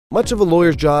Much of a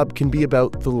lawyer's job can be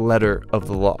about the letter of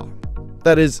the law.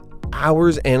 That is,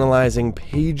 hours analyzing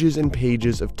pages and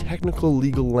pages of technical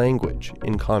legal language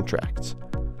in contracts.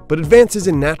 But advances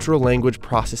in natural language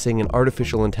processing and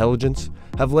artificial intelligence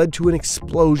have led to an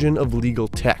explosion of legal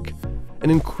tech and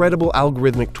incredible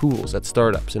algorithmic tools at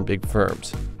startups and big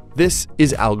firms. This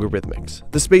is Algorithmics,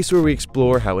 the space where we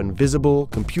explore how invisible,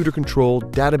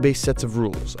 computer-controlled, database sets of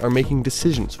rules are making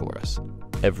decisions for us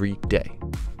every day.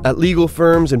 At legal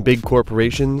firms and big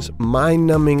corporations,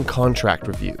 mind-numbing contract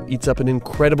review eats up an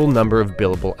incredible number of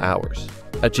billable hours.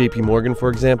 At JP Morgan, for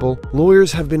example,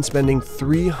 lawyers have been spending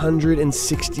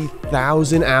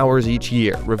 360,000 hours each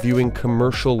year reviewing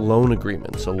commercial loan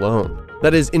agreements alone.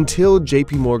 That is, until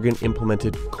JP Morgan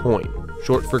implemented COIN,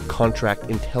 short for Contract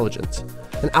Intelligence,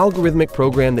 an algorithmic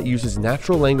program that uses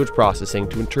natural language processing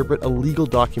to interpret a legal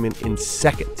document in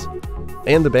seconds.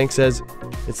 And the bank says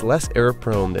it's less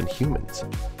error-prone than humans.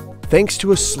 Thanks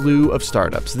to a slew of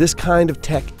startups, this kind of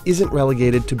tech isn't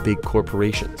relegated to big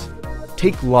corporations.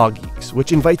 Take LawGeeks,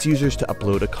 which invites users to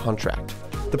upload a contract.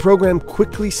 The program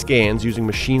quickly scans using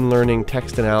machine learning,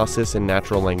 text analysis, and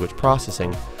natural language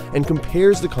processing, and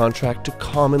compares the contract to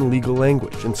common legal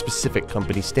language and specific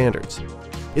company standards.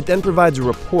 It then provides a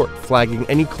report flagging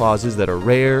any clauses that are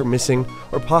rare, missing,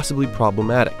 or possibly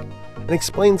problematic, and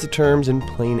explains the terms in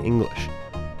plain English.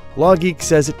 LawGeek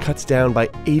says it cuts down by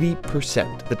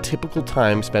 80% the typical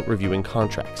time spent reviewing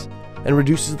contracts, and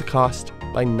reduces the cost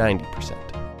by 90%.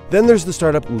 Then there's the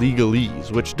startup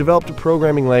Legalese, which developed a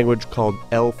programming language called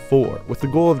L4 with the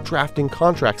goal of drafting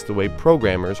contracts the way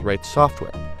programmers write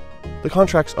software. The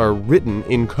contracts are written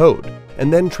in code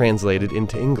and then translated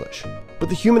into English. But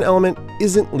the human element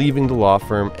isn't leaving the law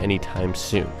firm anytime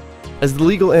soon. As the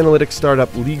legal analytics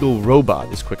startup Legal Robot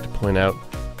is quick to point out,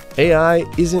 AI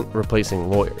isn't replacing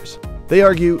lawyers. They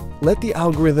argue, let the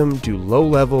algorithm do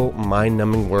low-level,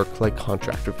 mind-numbing work like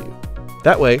contract review.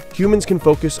 That way, humans can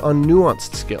focus on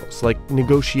nuanced skills like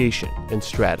negotiation and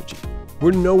strategy.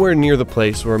 We're nowhere near the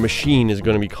place where a machine is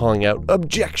going to be calling out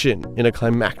 "objection" in a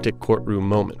climactic courtroom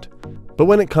moment. But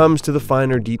when it comes to the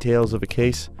finer details of a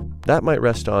case, that might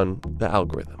rest on the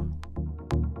algorithm.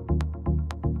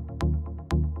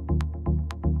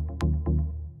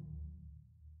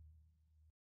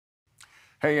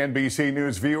 Hey, NBC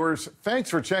News viewers,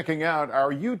 thanks for checking out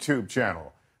our YouTube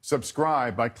channel.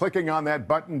 Subscribe by clicking on that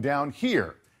button down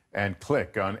here and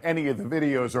click on any of the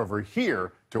videos over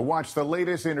here to watch the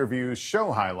latest interviews,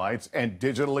 show highlights, and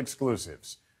digital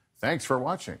exclusives. Thanks for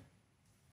watching.